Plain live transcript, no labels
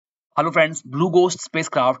Hello friends, Blue Ghost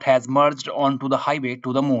spacecraft has merged onto the highway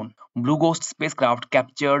to the moon. Blue Ghost spacecraft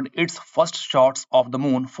captured its first shots of the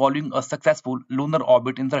moon following a successful lunar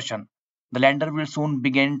orbit insertion. The lander will soon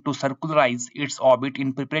begin to circularize its orbit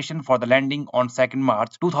in preparation for the landing on 2nd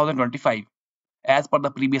March 2025. As per the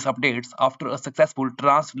previous updates, after a successful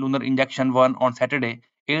trans-lunar injection 1 on Saturday,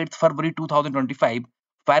 8th February 2025,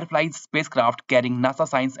 Firefly's spacecraft carrying NASA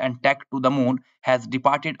science and tech to the moon has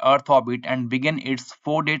departed Earth orbit and begun its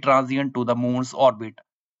 4-day transition to the moon's orbit.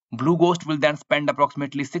 Blue Ghost will then spend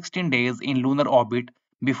approximately 16 days in lunar orbit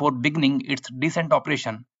before beginning its descent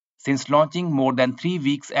operation. Since launching more than 3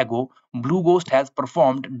 weeks ago, Blue Ghost has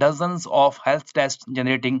performed dozens of health tests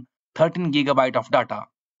generating 13 GB of data.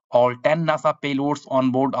 All 10 NASA payloads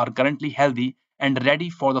on board are currently healthy and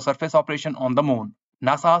ready for the surface operation on the moon.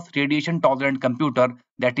 NASA's radiation-tolerant computer,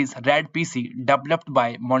 that is RAD-PC, developed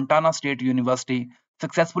by Montana State University,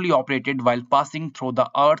 successfully operated while passing through the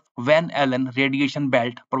Earth's Van Allen radiation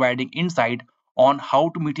belt, providing insight on how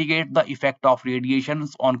to mitigate the effect of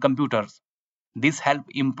radiations on computers. This helped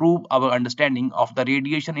improve our understanding of the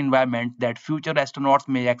radiation environment that future astronauts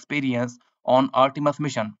may experience on Artemis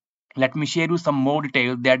mission. Let me share you some more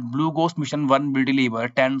details that Blue Ghost Mission 1 will deliver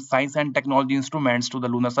 10 science and technology instruments to the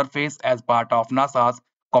lunar surface as part of NASA's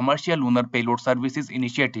Commercial Lunar Payload Services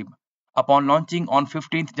initiative. Upon launching on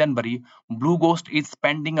 15th January, Blue Ghost is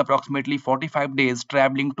spending approximately 45 days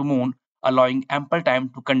traveling to Moon, allowing ample time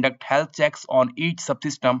to conduct health checks on each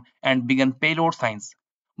subsystem and begin payload science.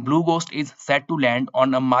 Blue Ghost is set to land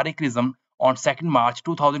on a Mare Chrism on 2nd March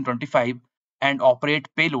 2025 and operate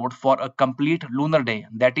payload for a complete lunar day,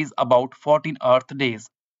 that is about 14 Earth days.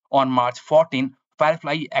 On March 14,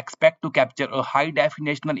 Firefly expect to capture a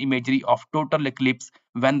high-definitional imagery of total eclipse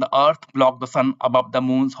when the Earth blocks the Sun above the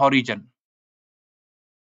Moon's horizon.